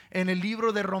en el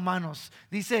libro de Romanos.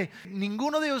 Dice,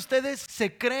 ninguno de ustedes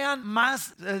se crean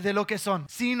más de lo que son,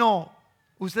 sino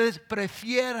ustedes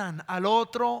prefieran al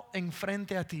otro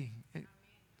enfrente a ti.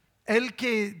 El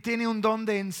que tiene un don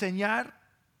de enseñar,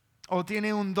 o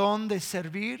tiene un don de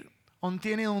servir, o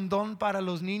tiene un don para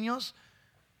los niños,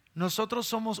 nosotros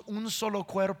somos un solo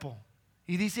cuerpo.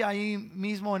 Y dice ahí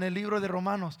mismo en el libro de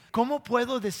Romanos, ¿cómo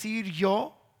puedo decir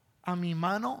yo a mi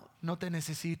mano no te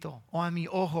necesito? O a mi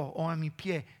ojo o a mi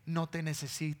pie no te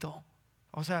necesito.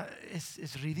 O sea,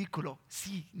 es ridículo.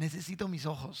 Sí, necesito mis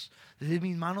ojos,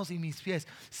 mis manos y mis pies.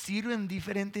 Sirven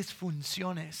diferentes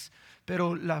funciones,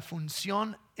 pero la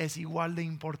función es igual de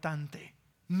importante.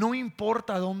 No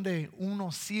importa dónde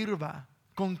uno sirva,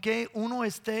 con que uno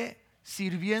esté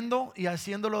sirviendo y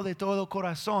haciéndolo de todo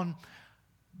corazón,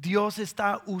 Dios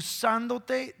está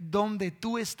usándote donde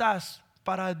tú estás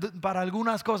para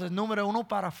algunas cosas. Número 1,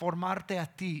 para formarte a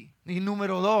ti. Y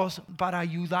número 2, para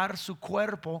ayudar su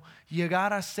cuerpo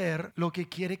llegar a ser lo que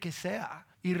quiere que sea.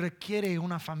 Y requiere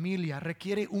una familia,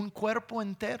 requiere un cuerpo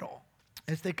entero.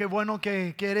 Qué bueno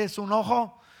que eres un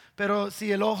ojo, pero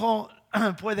si el ojo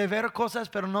puede ver cosas,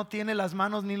 pero no tiene las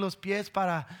manos ni los pies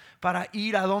para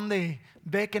ir a donde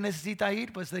ve que necesita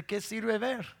ir, pues ¿de qué sirve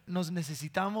ver? Nos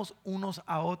necesitamos unos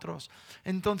a otros.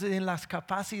 Entonces, en las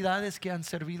capacidades que han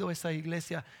servido a esta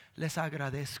iglesia, les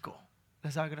agradezco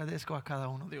a cada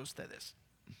uno de ustedes.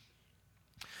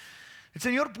 El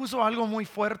Señor puso algo muy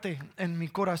fuerte en mi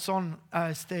corazón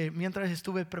mientras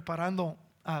estuve preparando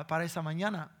para esta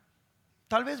mañana.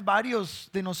 Tal vez varios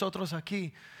de nosotros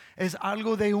aquí es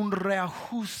algo de un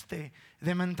reajuste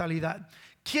de mentalidad.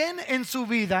 ¿Quién en su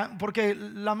vida, porque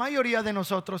la mayoría de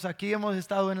nosotros aquí hemos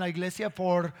estado en la iglesia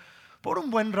por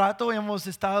un buen rato, hemos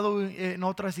estado en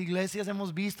otras iglesias,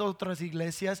 hemos visto otras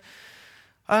iglesias,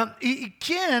 y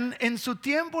quién en su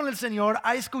tiempo en el Señor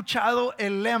ha escuchado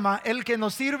el lema, el que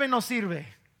nos sirve, nos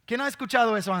sirve? ¿Quién ha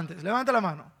escuchado eso antes? Levanta la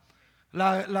mano.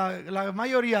 La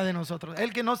mayoría de nosotros,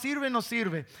 el que nos sirve, nos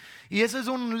sirve. Y ese es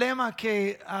un lema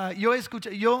que yo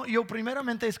escuché. Yo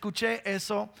primeramente escuché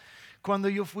eso cuando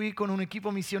yo fui con un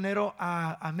equipo misionero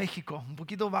a México, un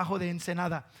poquito bajo de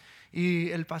Ensenada. Y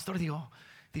el pastor dijo,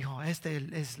 es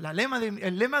el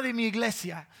lema de mi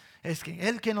iglesia, es que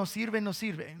el que nos sirve, nos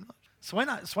sirve.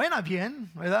 Suena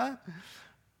bien, ¿verdad?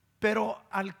 Pero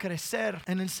al crecer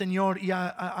en el Señor y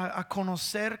a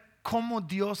conocer cómo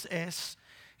Dios es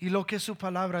y lo que su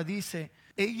palabra dice,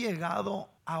 he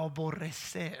llegado a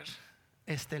aborrecer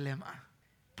este lema.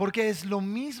 Porque es lo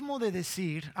mismo de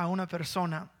decir a una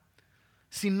persona,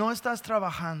 si no estás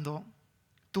trabajando,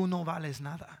 tú no vales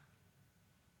nada.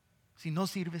 Si no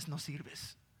sirves, no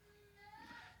sirves.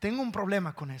 Tengo un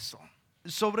problema con eso.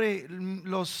 Sobre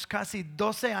los casi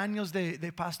 12 años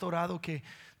de pastorado que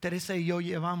Teresa y yo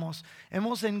llevamos,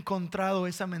 hemos encontrado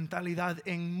esa mentalidad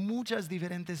en muchos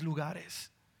diferentes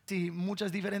lugares. Sí,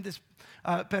 muchas diferentes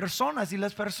personas, y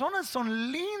las personas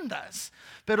son lindas,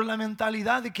 pero la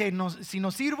mentalidad de que si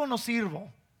no sirvo, no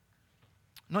sirvo,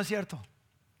 no es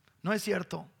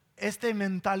cierto. Esta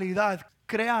mentalidad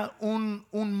crea un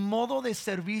modo de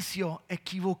servicio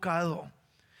equivocado,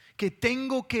 que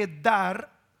tengo que dar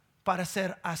para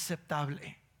ser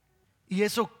aceptable, y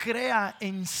eso crea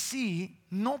en sí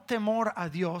no temor a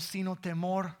Dios, sino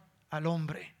temor al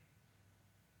hombre.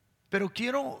 Pero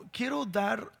quiero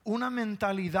dar una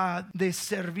mentalidad de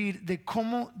servir, de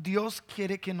cómo Dios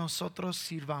quiere que nosotros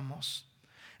sirvamos.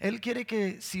 Él quiere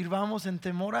que sirvamos en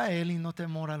temor a Él y no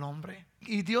temor al hombre.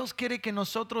 Y Dios quiere que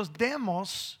nosotros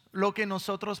demos lo que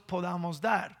nosotros podamos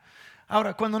dar.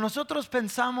 Ahora, cuando nosotros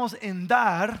pensamos en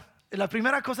dar, la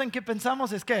primera cosa en que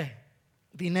pensamos es ¿qué?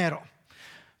 Dinero.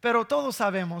 Pero todos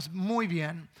sabemos muy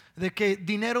bien de que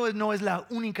dinero no es la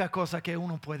única cosa que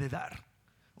uno puede dar.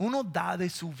 Uno da de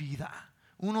su vida,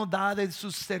 uno da de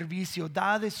su servicio,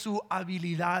 da de su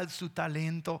habilidad, su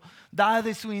talento, da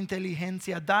de su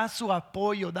inteligencia, da su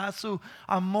apoyo, da su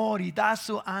amor y da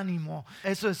su ánimo.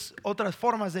 Eso es otras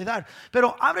formas de dar.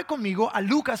 Pero abre conmigo a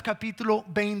Lucas capítulo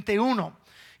 21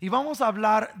 y vamos a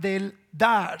hablar del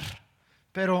dar,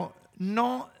 pero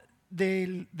no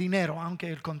del dinero,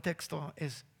 aunque el contexto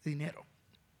es dinero.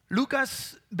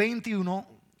 Lucas 21,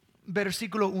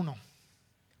 versículo 1.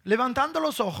 Levantando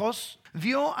los ojos,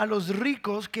 vio a los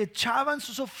ricos que echaban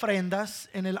sus ofrendas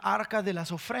en el arca de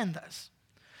las ofrendas.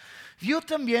 Vio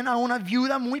también a una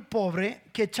viuda muy pobre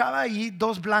que echaba ahí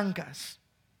 2 blancas.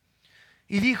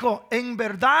 Y dijo, en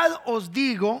verdad os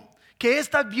digo que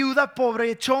esta viuda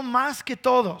pobre echó más que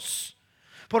todos.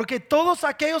 Porque todos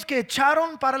aquellos que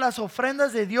echaron para las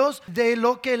ofrendas de Dios de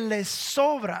lo que les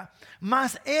sobra,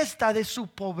 mas esta de su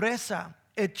pobreza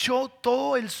echó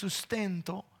todo el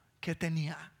sustento que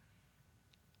tenía.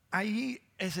 Ahí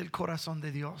es el corazón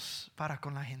de Dios para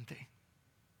con la gente.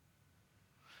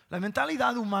 La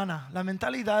mentalidad humana, la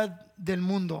mentalidad del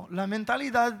mundo, la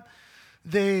mentalidad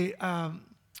de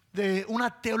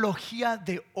una teología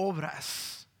de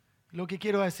obras. Lo que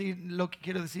quiero decir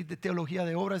de teología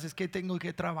de obras es que tengo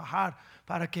que trabajar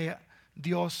para que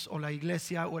Dios o la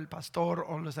iglesia o el pastor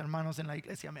o los hermanos en la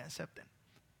iglesia me acepten.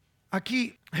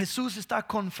 Aquí Jesús está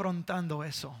confrontando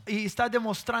eso y está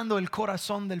demostrando el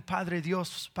corazón del Padre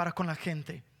Dios para con la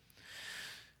gente.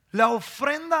 La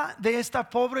ofrenda de esta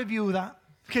pobre viuda,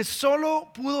 que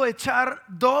solo pudo echar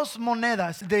 2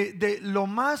 monedas de lo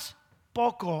más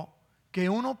poco que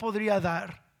uno podría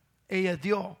dar, ella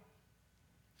dio.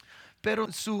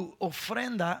 Pero su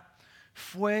ofrenda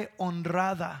fue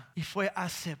honrada y fue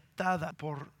aceptada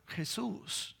por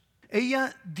Jesús.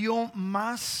 Ella dio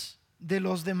más de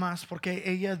los demás porque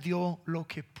ella dio lo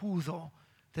que pudo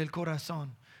del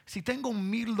corazón. Si tengo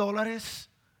 $1,000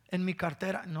 en mi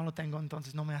cartera, no lo tengo,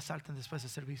 entonces no me asalten después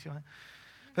del servicio,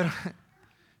 pero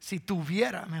si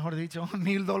tuviera, mejor dicho,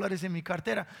 $1,000 en mi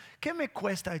cartera, ¿qué me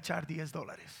cuesta echar $10?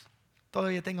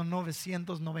 Todavía tengo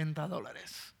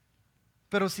 $990.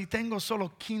 Pero si tengo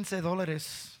solo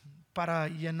 $15 para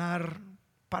llenar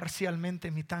parcialmente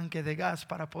mi tanque de gas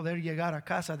para poder llegar a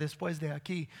casa después de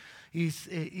aquí y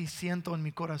siento en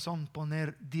mi corazón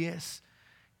poner 10,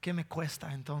 ¿qué me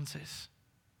cuesta entonces?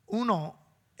 Uno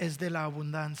es de la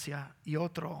abundancia y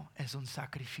otro es un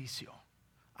sacrificio,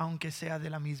 aunque sea de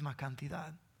la misma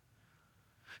cantidad.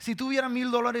 Si tuviera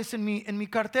 $1,000 en mi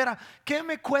cartera, ¿qué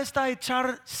me cuesta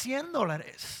echar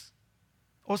 $100?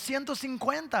 O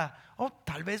 150, o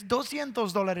tal vez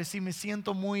 $200 si me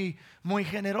siento muy, muy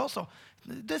generoso.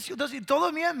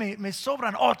 Todavía me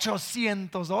sobran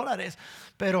 $800,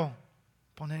 pero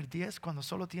poner 10 cuando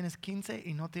solo tienes 15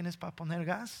 y no tienes para poner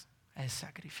gas es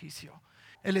sacrificio.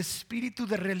 El espíritu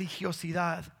de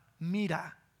religiosidad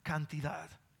mira cantidad.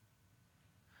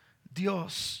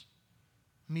 Dios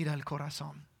mira el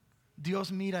corazón.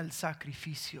 Dios mira el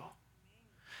sacrificio.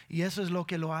 Y eso es lo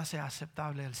que lo hace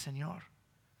aceptable al Señor.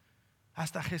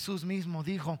 Hasta Jesús mismo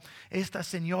dijo, esta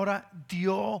señora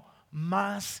dio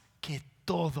más que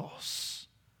todos,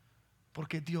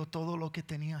 porque dio todo lo que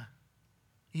tenía.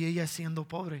 Y ella siendo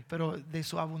pobre, pero de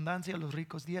su abundancia los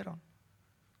ricos dieron.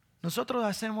 Nosotros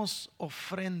hacemos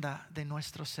ofrenda de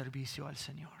nuestro servicio al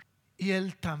Señor. Y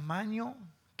el tamaño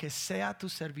que sea tu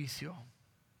servicio,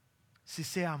 si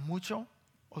sea mucho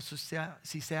o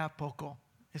si sea poco,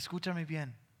 escúchame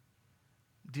bien,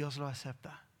 Dios lo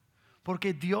acepta.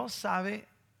 Porque Dios sabe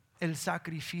el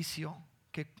sacrificio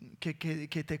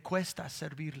que te cuesta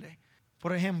servirle.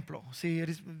 Por ejemplo,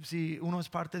 si uno es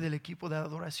parte del equipo de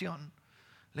adoración,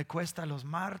 le cuesta los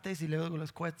martes y luego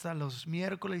les cuesta los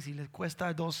miércoles y les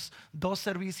cuesta dos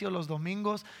servicios los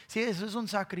domingos. Sí, eso es un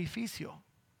sacrificio.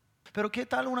 Pero ¿qué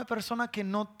tal una persona que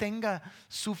no tenga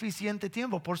suficiente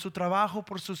tiempo por su trabajo,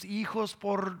 por sus hijos,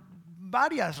 por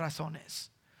varias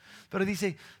razones? Pero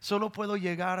dice, solo puedo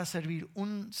llegar a servir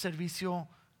un servicio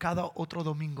cada otro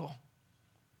domingo.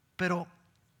 Pero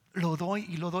lo doy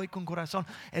y lo doy con corazón.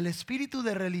 El espíritu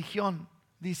de religión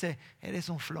dice, eres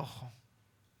un flojo.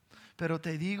 Pero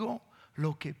te digo,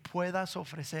 lo que puedas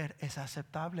ofrecer es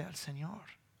aceptable al Señor.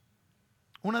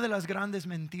 Una de las grandes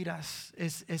mentiras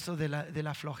es eso de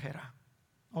la flojera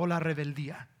o la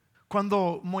rebeldía.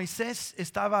 Cuando Moisés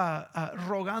estaba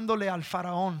rogándole al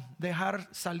faraón dejar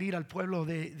salir al pueblo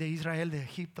de Israel de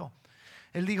Egipto,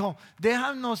 él dijo,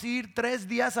 déjanos ir 3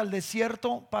 días al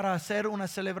desierto para hacer una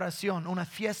celebración, una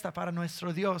fiesta para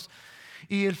nuestro Dios.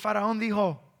 Y el faraón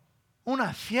dijo,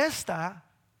 ¿una fiesta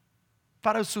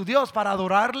para su Dios, para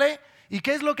adorarle? ¿Y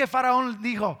qué es lo que faraón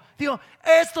dijo? Dijo,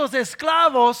 estos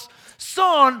esclavos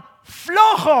son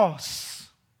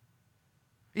flojos.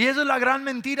 Y eso es la gran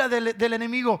mentira del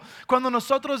enemigo. Cuando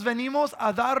nosotros venimos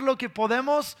a dar lo que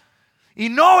podemos y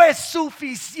no es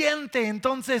suficiente,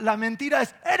 entonces la mentira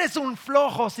es, eres un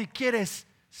flojo si quieres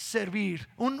servir.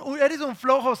 Eres un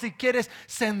flojo si quieres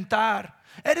sentar.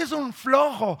 Eres un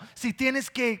flojo si tienes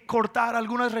que cortar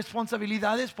algunas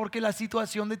responsabilidades porque la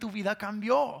situación de tu vida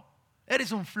cambió.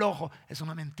 Eres un flojo. Es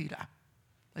una mentira.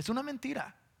 Es una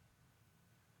mentira.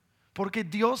 Porque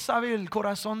Dios sabe el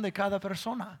corazón de cada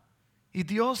persona. Y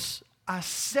Dios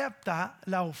acepta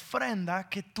la ofrenda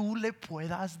que tú le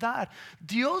puedas dar.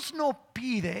 Dios no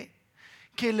pide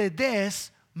que le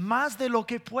des más de lo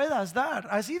que puedas dar.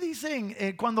 Así dicen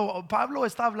cuando Pablo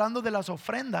está hablando de las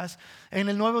ofrendas en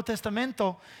el Nuevo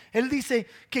Testamento. Él dice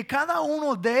que cada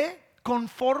uno dé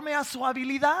conforme a su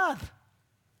habilidad.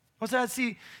 O sea,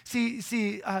 si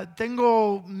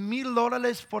tengo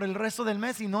 $1,000 por el resto del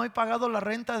mes y no he pagado la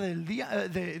renta del día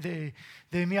de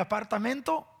mi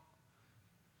apartamento,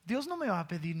 Dios no me va a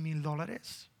pedir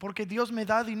 $1,000 porque Dios me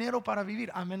da dinero para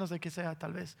vivir, a menos de que sea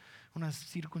tal vez una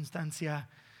circunstancia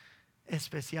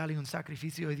especial y un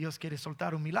sacrificio y Dios quiere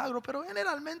soltar un milagro. Pero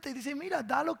generalmente dice, mira,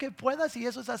 da lo que puedas y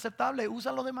eso es aceptable,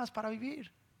 usa lo demás para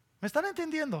vivir. ¿Me están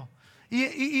entendiendo?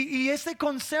 Y ese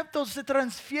concepto se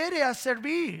transfiere a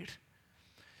servir.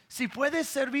 Si puedes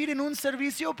servir en un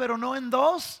servicio pero no en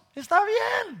dos, está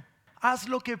bien. Haz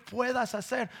lo que puedas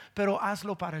hacer, pero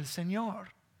hazlo para el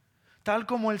Señor. Tal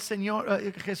como el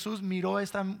Señor Jesús miró a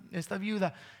esta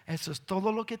viuda, eso es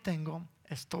todo lo que tengo,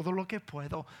 es todo lo que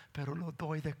puedo, pero lo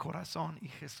doy de corazón. Y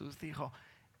Jesús dijo,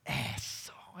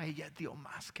 eso, ella dio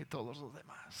más que todos los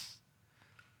demás,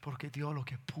 porque dio lo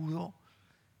que pudo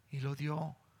y lo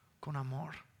dio con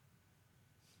amor.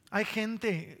 Hay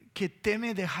gente que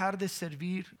teme dejar de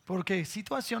servir porque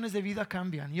situaciones de vida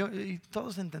cambian. Y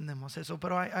todos entendemos eso,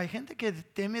 pero hay gente que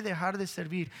teme dejar de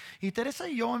servir. Y Teresa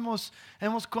y yo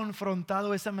hemos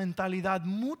confrontado esa mentalidad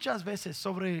muchas veces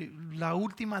sobre la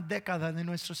última década de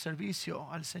nuestro servicio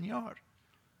al Señor.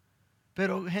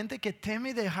 Pero gente que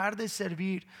teme dejar de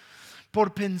servir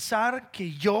por pensar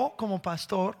que yo como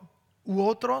pastor u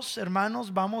otros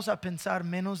hermanos vamos a pensar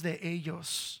menos de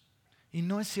ellos. Y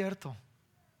no es cierto.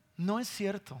 No es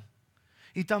cierto.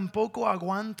 Y tampoco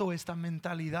aguanto esta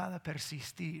mentalidad a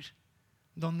persistir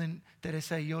donde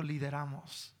Teresa y yo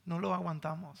lideramos. No lo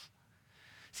aguantamos.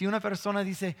 Si una persona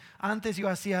dice, antes yo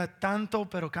hacía tanto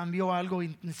pero cambió algo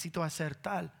y necesito hacer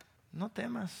tal, no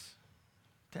temas,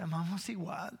 te amamos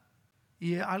igual.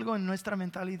 Y algo en nuestra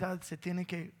mentalidad se tiene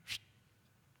que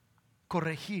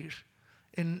corregir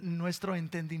en nuestro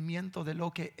entendimiento de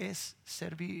lo que es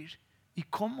servir y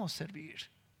cómo servir.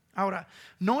 Ahora,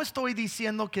 no estoy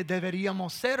diciendo que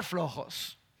deberíamos ser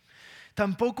flojos.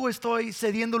 Tampoco estoy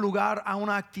cediendo lugar a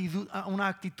una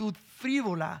actitud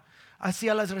frívola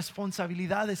hacia las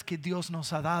responsabilidades que Dios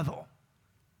nos ha dado.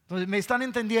 Entonces, ¿me están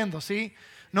entendiendo? ¿Sí?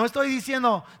 No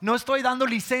estoy dando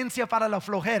licencia para la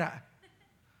flojera.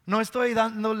 No estoy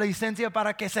dando licencia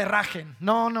para que se rajen.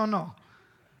 No.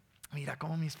 Mira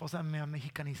cómo mi esposa me ha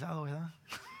mexicanizado,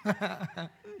 ¿verdad?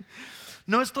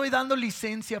 No estoy dando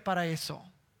licencia para eso.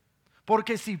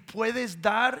 Porque si puedes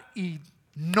dar y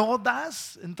no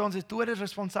das, entonces tú eres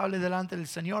responsable delante del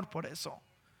Señor por eso.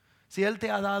 Si Él te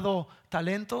ha dado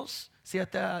talentos, si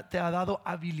te ha dado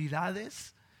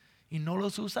habilidades y no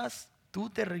los usas, tú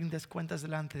te rindes cuentas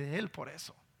delante de Él por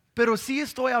eso. Pero sí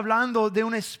estoy hablando de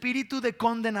un espíritu de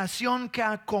condenación que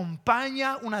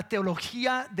acompaña una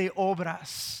teología de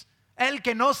obras. El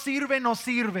que no sirve, no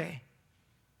sirve.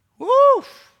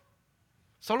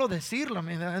 Solo decirlo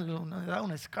me da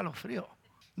un escalofrío.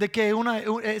 De que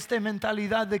esta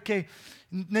mentalidad de que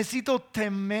necesito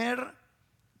temer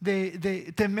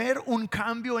un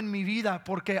cambio en mi vida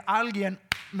porque alguien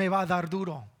me va a dar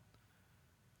duro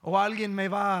o alguien me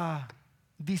va a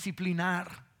disciplinar.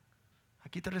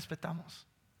 Aquí te respetamos.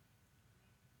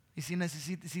 Y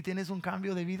si tienes un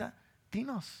cambio de vida,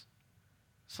 dinos.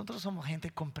 Nosotros somos gente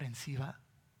comprensiva.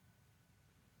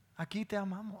 Aquí te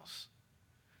amamos.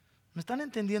 ¿Me están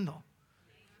entendiendo?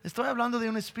 Estoy hablando de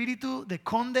un espíritu de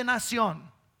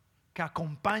condenación que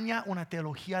acompaña una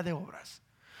teología de obras.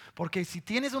 Porque si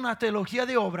tienes una teología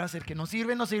de obras, el que no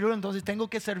sirve, entonces tengo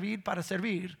que servir para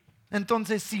servir.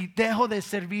 Entonces si dejo de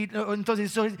servir, entonces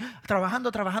estoy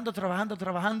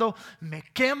trabajando, me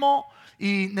quemo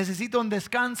y necesito un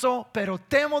descanso, pero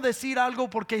temo decir algo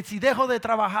porque si dejo de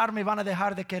trabajar me van a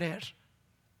dejar de querer.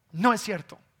 No es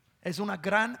cierto, es una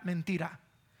gran mentira.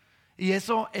 Y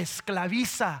eso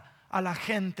esclaviza a la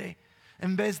gente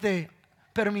en vez de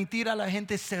permitir a la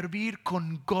gente servir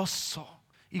con gozo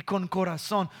y con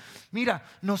corazón. Mira,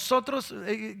 nosotros,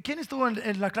 ¿quién estuvo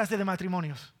en la clase de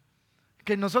matrimonios?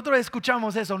 Que nosotros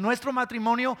escuchamos eso. Nuestro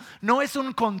matrimonio no es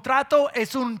un contrato,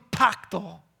 es un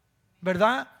pacto,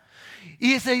 ¿verdad?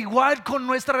 Y es igual con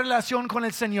nuestra relación con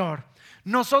el Señor.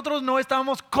 Nosotros no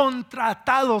estamos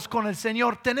contratados con el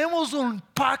Señor, tenemos un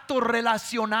pacto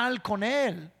relacional con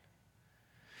Él.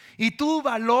 Y tu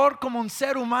valor como un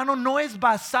ser humano no es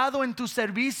basado en tu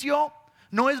servicio,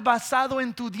 no es basado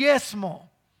en tu diezmo.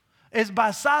 Es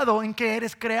basado en que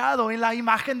eres creado en la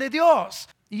imagen de Dios.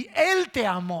 Y Él te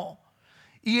amó.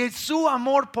 Y su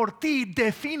amor por ti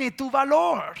define tu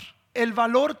valor. El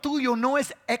valor tuyo no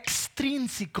es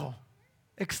extrínseco.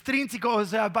 Extrínseco, o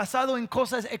sea, basado en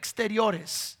cosas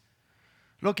exteriores.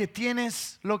 Lo que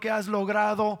tienes, lo que has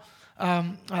logrado,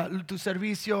 tu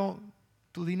servicio,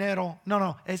 tu dinero.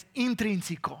 No, es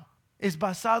intrínseco. Es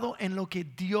basado en lo que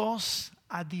Dios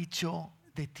ha dicho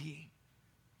de ti.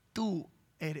 Tú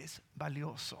eres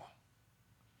valioso.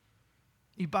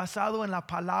 Y basado en la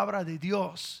palabra de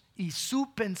Dios y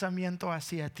su pensamiento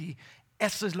hacia ti,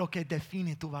 Eso es lo que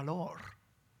define tu valor.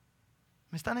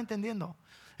 ¿Me están entendiendo?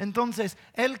 Entonces,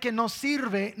 el que no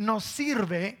sirve,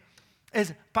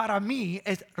 para mí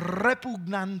es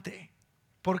repugnante.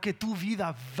 Porque tu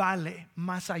vida vale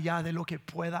más allá de lo que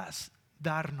puedas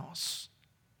darnos.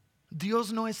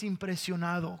 Dios no es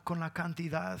impresionado con la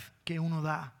cantidad que uno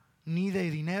da, ni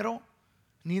de dinero,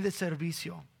 ni de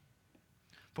servicio.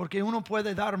 Porque uno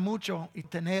puede dar mucho y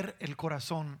tener el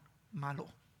corazón malo.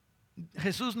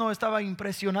 Jesús no estaba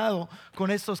impresionado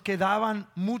con estos que daban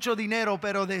mucho dinero,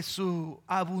 pero de su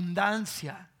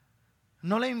abundancia.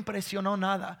 No le impresionó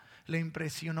nada, le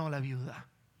impresionó la viuda.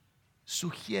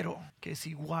 Sugiero que es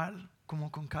igual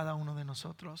como con cada uno de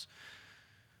nosotros.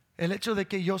 El hecho de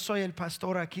que yo soy el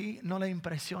pastor aquí no le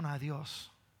impresiona a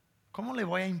Dios. ¿Cómo le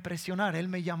voy a impresionar? Él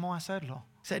me llamó a hacerlo.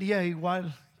 Sería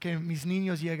igual que mis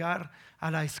niños llegar a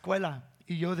la escuela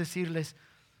y yo decirles: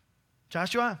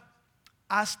 Joshua,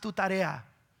 haz tu tarea.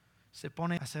 Se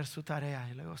pone a hacer su tarea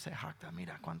y luego se jacta: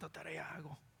 mira cuánta tarea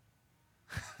hago.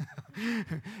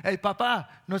 Hey,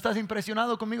 papá, ¿no estás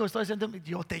impresionado conmigo?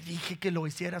 Yo te dije que lo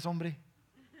hicieras, hombre.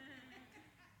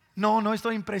 No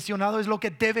estoy impresionado, es lo que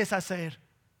debes hacer.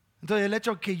 Entonces el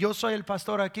hecho que yo soy el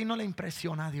pastor aquí no le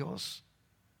impresiona a Dios.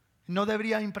 No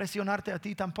debería impresionarte a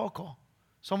ti tampoco.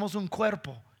 Somos un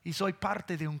cuerpo y soy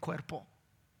parte de un cuerpo.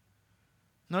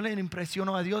 No le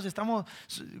impresionó a Dios. Estamos,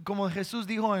 como Jesús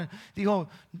dijo,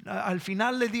 al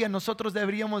final del día nosotros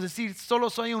deberíamos decir: solo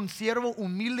soy un siervo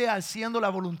humilde haciendo la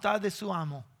voluntad de su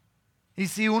amo. Y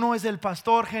si uno es el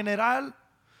pastor general,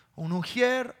 un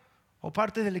ujier, o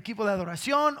parte del equipo de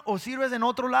adoración, o sirves en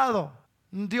otro lado,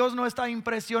 Dios no está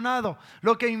impresionado.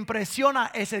 Lo que impresiona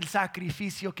es el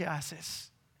sacrificio que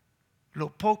haces.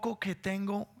 Lo poco que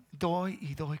tengo, doy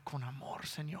y doy con amor,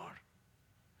 Señor.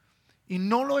 Y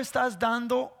no lo estás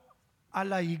dando a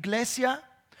la iglesia,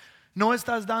 no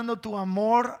estás dando tu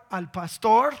amor al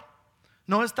pastor,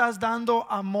 no estás dando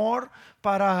amor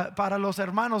para los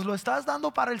hermanos, lo estás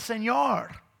dando para el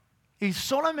Señor y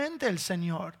solamente el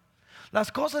Señor.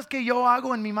 Las cosas que yo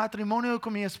hago en mi matrimonio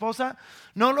con mi esposa,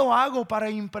 no lo hago para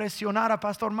impresionar a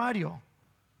Pastor Mario.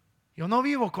 Yo no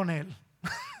vivo con él.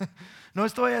 No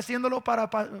estoy haciéndolo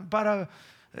para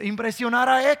impresionar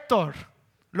a Héctor.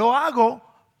 Lo hago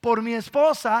por mi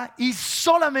esposa y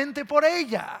solamente por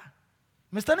ella.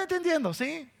 ¿Me están entendiendo?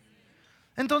 ¿Sí?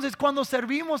 Entonces, cuando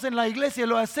servimos en la iglesia,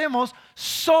 lo hacemos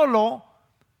solo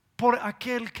por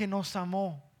aquel que nos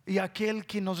amó y aquel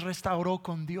que nos restauró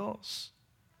con Dios.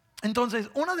 Entonces,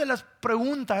 una de las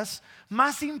preguntas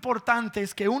más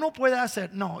importantes que uno puede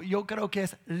hacer, yo creo que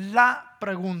es la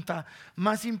pregunta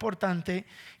más importante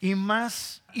y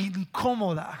más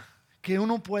incómoda que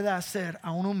uno pueda hacer a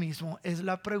uno mismo, es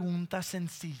la pregunta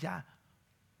sencilla: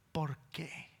 ¿por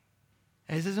qué?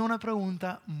 Esa es una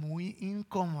pregunta muy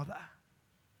incómoda.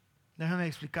 Déjame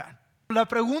explicar. La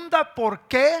pregunta ¿por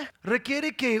qué?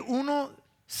 Requiere que uno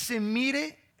se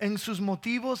mire en sus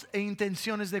motivos e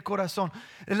intenciones de corazón.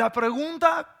 La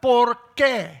pregunta ¿por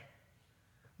qué?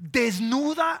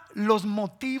 Desnuda los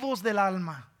motivos del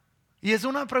alma. Y es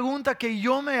una pregunta que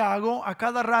yo me hago a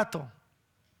cada rato.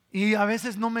 Y a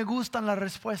veces no me gustan las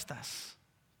respuestas.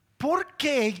 ¿Por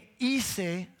qué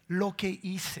hice lo que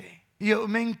hice? Yo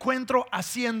me encuentro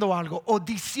haciendo algo, o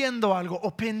diciendo algo,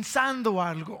 o pensando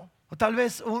algo, o tal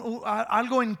vez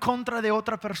algo en contra de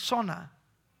otra persona.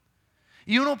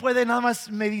 Y uno puede nada más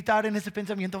meditar en ese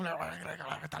pensamiento,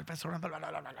 tal persona,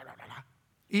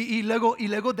 y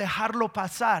luego dejarlo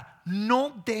pasar.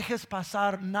 No dejes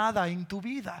pasar nada en tu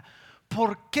vida.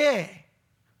 ¿Por qué?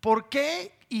 ¿Por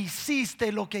qué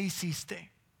hiciste lo que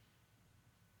hiciste?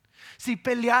 Si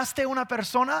peleaste a una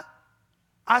persona,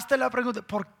 hazte la pregunta: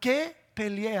 ¿por qué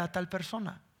peleé a tal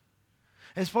persona?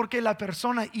 ¿Es porque la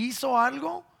persona hizo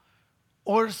algo?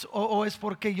 ¿O es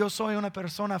porque yo soy una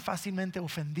persona fácilmente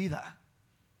ofendida?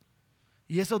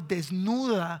 Y eso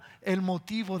desnuda el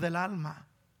motivo del alma.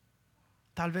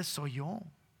 Tal vez soy yo.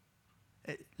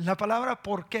 La palabra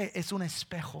 ¿por qué? Es un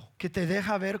espejo que te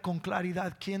deja ver con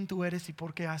claridad quién tú eres y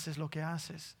por qué haces lo que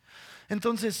haces.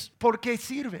 Entonces, ¿por qué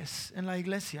sirves en la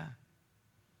iglesia?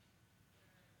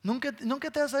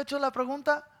 ¿Nunca te has hecho la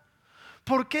pregunta?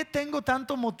 ¿Por qué tengo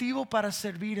tanto motivo para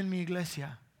servir en mi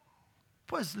iglesia?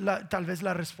 Pues tal vez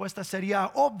la respuesta sería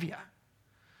obvia.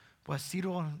 Pues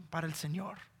sirvo para el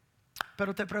Señor.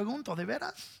 Pero te pregunto, ¿de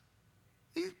veras?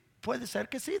 Y puede ser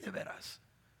que sí, de veras.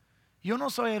 Yo no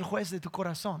soy el juez de tu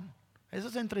corazón. Eso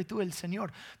es entre tú y el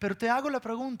Señor. Pero te hago la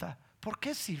pregunta: ¿por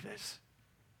qué sirves?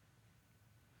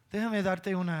 Déjame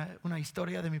darte una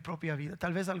historia de mi propia vida.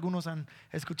 Tal vez algunos han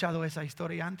escuchado esa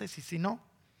historia antes, y si no,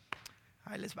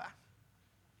 ahí les va.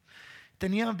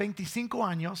 tenía 25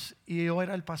 años y yo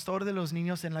era el pastor de los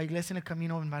niños en la iglesia en el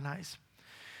camino en Banais.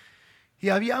 Y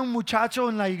había un muchacho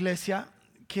en la iglesia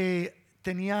que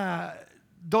tenía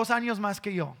 2 años más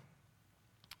que yo.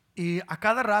 Y a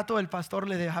cada rato el pastor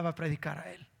le dejaba predicar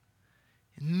a él.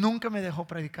 Nunca me dejó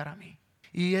predicar a mí.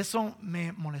 Y eso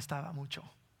me molestaba mucho.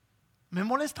 Me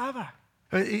molestaba.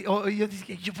 Y yo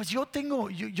dije, pues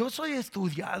yo soy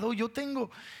estudiado, yo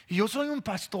soy un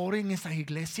pastor en esa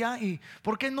iglesia, y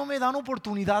 ¿por qué no me dan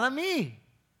oportunidad a mí?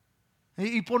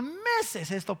 Y por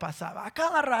meses esto pasaba. A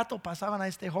cada rato pasaban a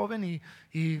este joven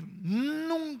y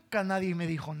nunca nadie me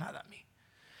dijo nada a mí.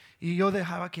 Y yo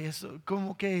dejaba que eso,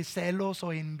 como que celos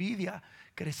o envidia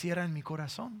creciera en mi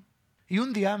corazón. Y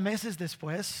un día, meses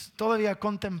después, todavía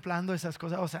contemplando esas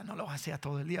cosas, o sea, no lo hacía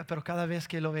todo el día, pero cada vez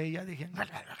que lo veía dije,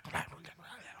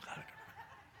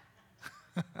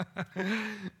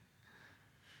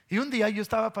 y un día yo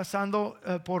estaba pasando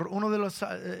por uno de los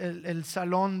el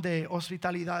salón de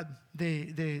hospitalidad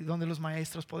de donde los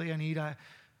maestros podían ir a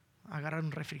agarrar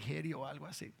un refrigerio o algo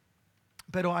así.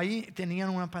 Pero ahí tenían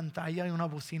una pantalla y una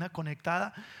bocina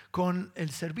conectada con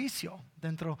el servicio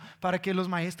dentro, para que los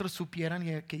maestros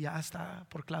supieran que ya está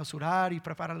por clausurar y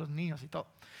preparar a los niños y todo.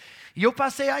 Y yo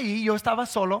pasé ahí, yo estaba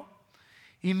solo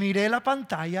y miré la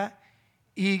pantalla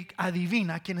y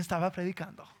adivina quién estaba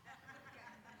predicando.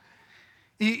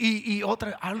 Y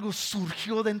algo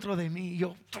surgió dentro de mí.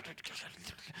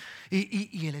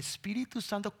 Y el Espíritu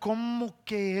Santo, como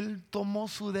que Él tomó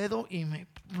su dedo y me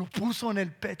lo puso en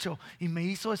el pecho y me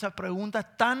hizo esa pregunta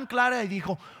tan clara y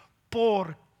dijo,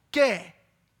 ¿por qué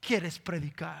quieres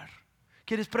predicar?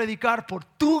 ¿Quieres predicar por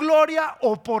tu gloria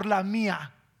o por la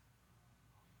mía?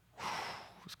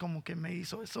 Es como que me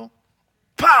hizo eso.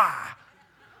 ¡Pah!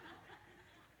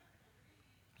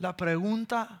 La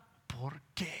pregunta, ¿por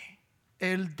qué?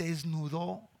 Él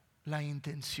desnudó la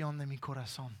intención de mi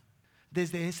corazón.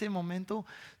 Desde ese momento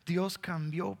Dios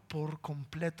cambió por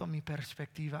completo mi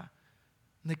perspectiva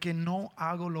de que no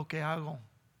hago lo que hago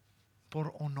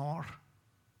por honor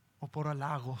o por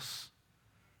halagos.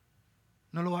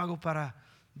 No lo hago para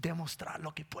demostrar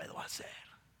lo que puedo hacer.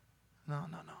 No.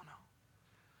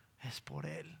 Es por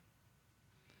Él.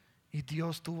 Y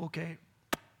Dios tuvo que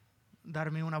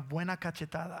darme una buena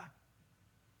cachetada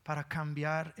para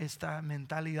cambiar esta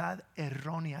mentalidad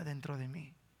errónea dentro de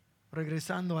mí.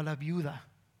 Regresando a la viuda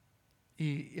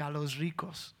y a los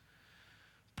ricos,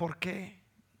 ¿por qué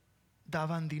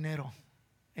daban dinero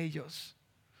ellos?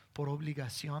 ¿Por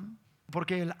obligación?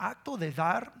 Porque el acto de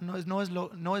dar no es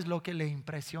lo que le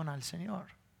impresiona al Señor,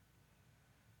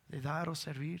 de dar o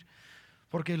servir.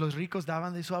 Porque los ricos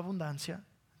daban de su abundancia,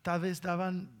 tal vez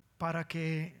daban para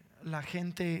que la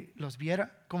gente los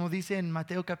viera, como dice en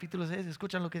Mateo capítulo 6.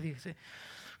 Escuchan lo que dice: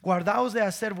 guardaos de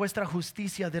hacer vuestra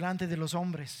justicia delante de los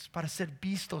hombres, para ser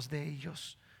vistos de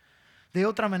ellos. De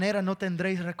otra manera no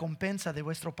tendréis recompensa de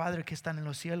vuestro Padre que está en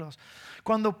los cielos.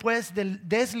 Cuando pues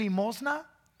des limosna,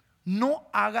 no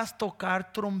hagas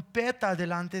tocar trompeta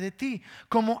delante de ti,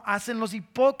 como hacen los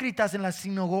hipócritas en las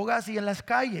sinagogas y en las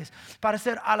calles, para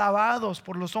ser alabados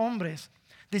por los hombres.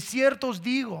 De cierto os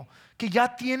digo que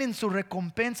ya tienen su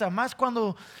recompensa. Más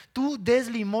cuando tú des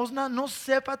limosna, no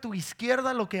sepa tu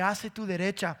izquierda lo que hace tu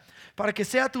derecha, para que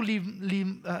sea tu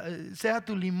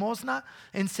limosna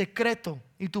en secreto,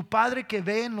 y tu Padre que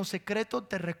ve en lo secreto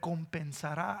te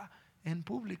recompensará en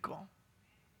público.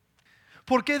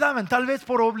 ¿Por qué daban? Tal vez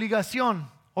por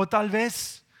obligación, o tal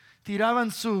vez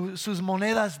tiraban sus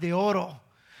monedas de oro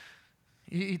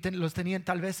y los tenían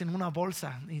tal vez en una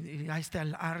bolsa, y ahí está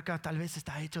el arca, tal vez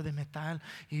está hecho de metal,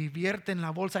 y vierten la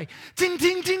bolsa y ching,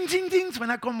 ching, ching, ching, ching,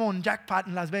 suena como un jackpot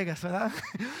en Las Vegas, ¿verdad?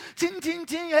 Ching, ching,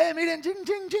 ching, miren, ching,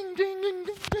 ching, ching, ching,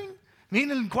 ching, ching.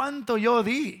 Miren cuánto yo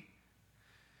di.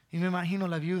 Y me imagino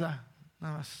la viuda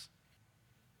nada más,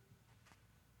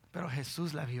 pero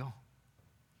Jesús la vio.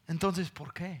 Entonces,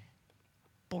 ¿por qué?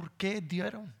 ¿Por qué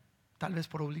dieron? Tal vez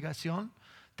por obligación,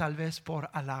 tal vez por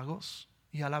halagos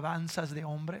y alabanzas de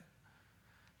hombre,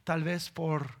 tal vez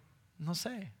por, no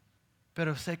sé,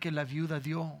 pero sé que la viuda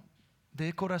dio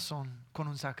de corazón con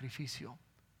un sacrificio.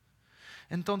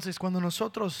 Entonces, cuando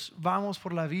nosotros vamos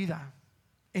por la vida,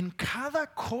 en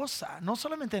cada cosa, no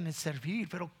solamente en el servir,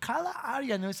 pero cada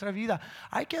área de nuestra vida,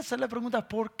 hay que hacer la pregunta,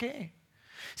 ¿por qué?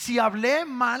 Si hablé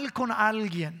mal con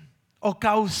alguien, o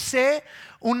causé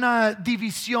una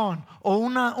división o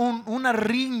una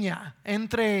riña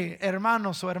entre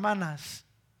hermanos o hermanas,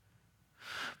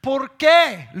 ¿por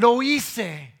qué lo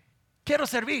hice? Quiero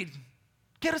servir.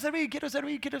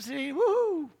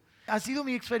 Ha sido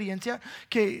mi experiencia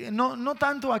que no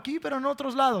tanto aquí, pero en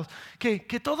otros lados,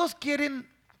 que todos quieren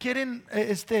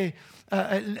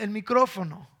el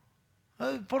micrófono.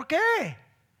 ¿Por qué?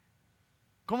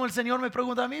 Como el Señor me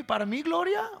pregunta a mí, ¿para mi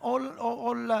gloria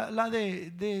o la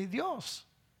de Dios?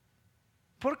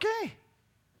 ¿Por qué?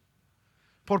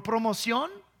 ¿Por promoción?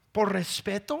 ¿Por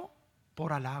respeto?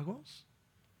 ¿Por halagos?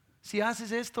 Si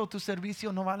haces esto, tu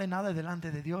servicio no vale nada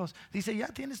delante de Dios. Dice, ya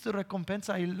tienes tu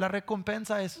recompensa, y la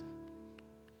recompensa es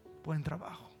buen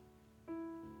trabajo.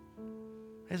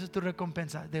 Esa es tu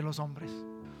recompensa de los hombres.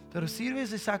 Pero sirves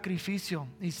de sacrificio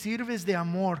y sirves de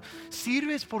amor.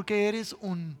 Sirves porque eres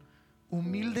un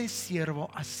humilde siervo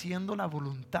haciendo la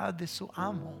voluntad de su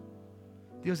amo.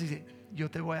 Dios dice, yo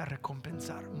te voy a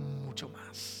recompensar mucho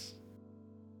más.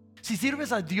 Si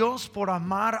sirves a Dios por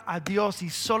amar a Dios y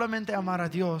solamente amar a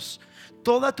Dios,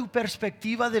 toda tu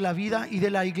perspectiva de la vida y de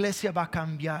la iglesia va a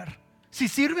cambiar. Si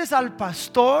sirves al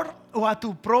pastor o a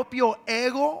tu propio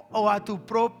ego o a tu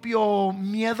propio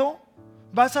miedo,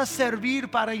 vas a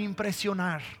servir para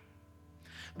impresionar.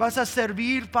 Vas a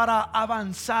servir para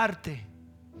avanzarte.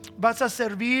 Vas a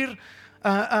servir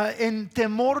en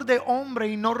temor de hombre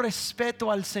y no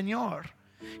respeto al Señor.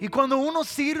 Y cuando uno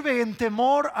sirve en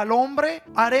temor al hombre,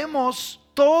 haremos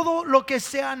todo lo que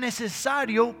sea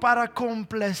necesario para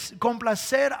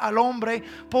complacer al hombre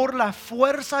por la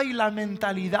fuerza y la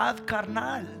mentalidad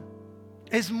carnal.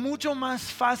 Es mucho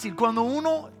más fácil cuando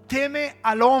uno teme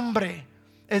al hombre.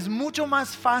 Es mucho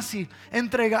más fácil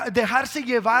dejarse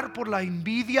llevar por la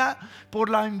envidia, por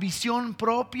la ambición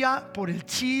propia, por el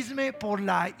chisme, por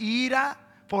la ira,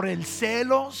 por el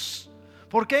celos.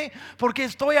 ¿Por qué? Porque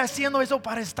estoy haciendo eso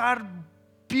para estar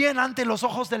bien ante los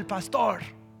ojos del pastor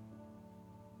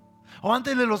o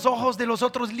ante los ojos de los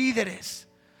otros líderes.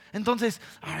 Entonces,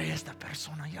 esta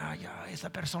persona esta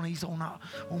persona hizo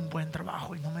un buen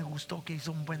trabajo y no me gustó que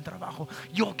hizo un buen trabajo.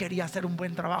 Yo quería hacer un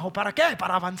buen trabajo. ¿Para qué?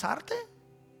 ¿Para avanzarte?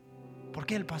 ¿Por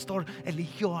qué el pastor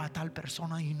eligió a tal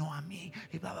persona y no a mí?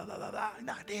 Y bla, bla, bla, bla, bla.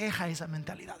 No, deja esa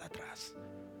mentalidad atrás.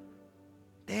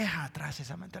 Deja atrás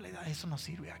esa mentalidad. Eso no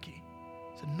sirve aquí.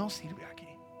 Eso no sirve aquí.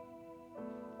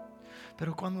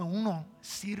 Pero cuando uno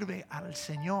sirve al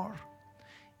Señor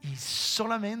y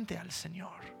solamente al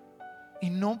Señor, y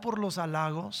no por los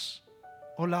halagos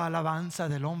o la alabanza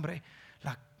del hombre,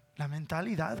 la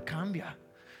mentalidad cambia.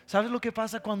 ¿Sabes lo que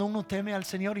pasa cuando uno teme al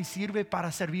Señor y sirve para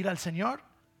servir al Señor?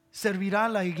 Servirá a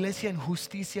la iglesia en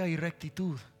justicia y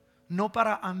rectitud, no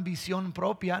para ambición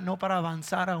propia, no para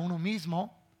avanzar a uno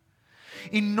mismo,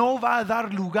 y no va a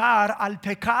dar lugar al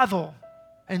pecado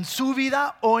en su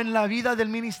vida o en la vida del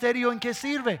ministerio en que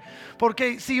sirve.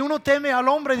 Porque si uno teme al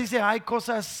hombre, dice, hay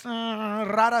cosas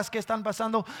raras que están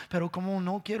pasando, pero como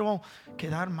no quiero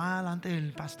quedar mal ante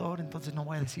el pastor, entonces no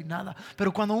voy a decir nada.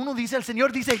 Pero cuando uno dice al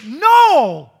Señor, dice,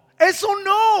 no, eso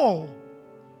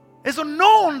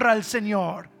no honra al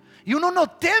Señor. Y uno no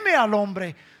teme al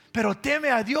hombre, pero teme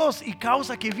a Dios y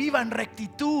causa que viva en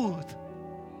rectitud.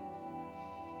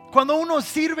 Cuando uno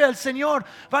sirve al Señor,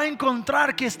 va a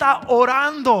encontrar que está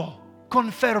orando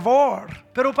con fervor.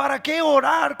 Pero ¿para qué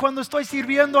orar cuando estoy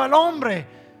sirviendo al hombre?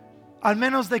 Al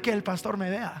menos de que el pastor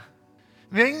me vea.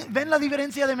 ¿Ven la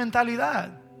diferencia de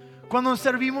mentalidad? Cuando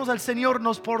servimos al Señor,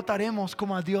 nos portaremos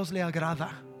como a Dios le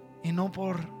agrada, y no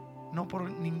por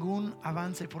ningún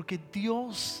avance, porque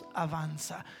Dios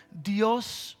avanza,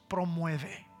 Dios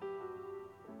promueve.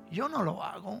 Yo no lo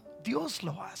hago, Dios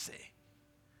lo hace.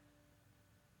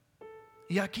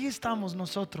 Y aquí estamos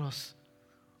nosotros,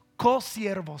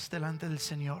 co-siervos delante del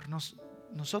Señor.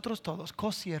 Nosotros todos,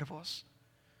 co-siervos.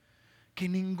 Que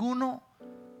ninguno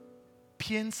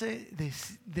piense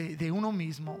de uno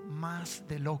mismo más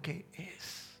de lo que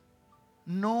es.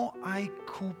 No hay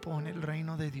cupo en el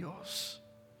reino de Dios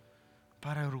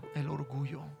para el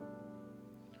orgullo,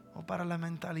 o para la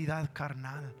mentalidad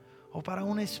carnal, o para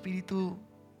un espíritu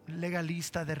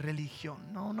legalista de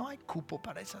religión. No hay cupo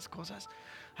para esas cosas.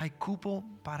 Hay cupo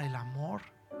para el amor,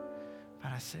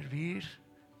 para servir,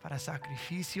 para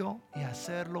sacrificio, y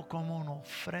hacerlo como una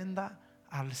ofrenda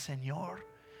al Señor.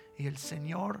 Y el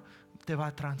Señor te va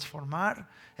a transformar,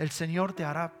 el Señor te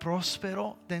hará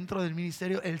próspero dentro del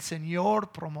ministerio, el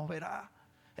Señor promoverá,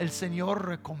 el Señor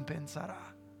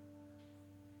recompensará.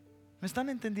 ¿Me están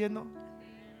entendiendo?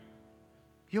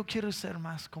 Yo quiero ser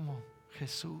más como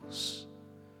Jesús.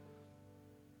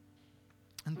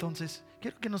 Entonces,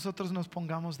 quiero que nosotros nos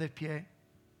pongamos de pie.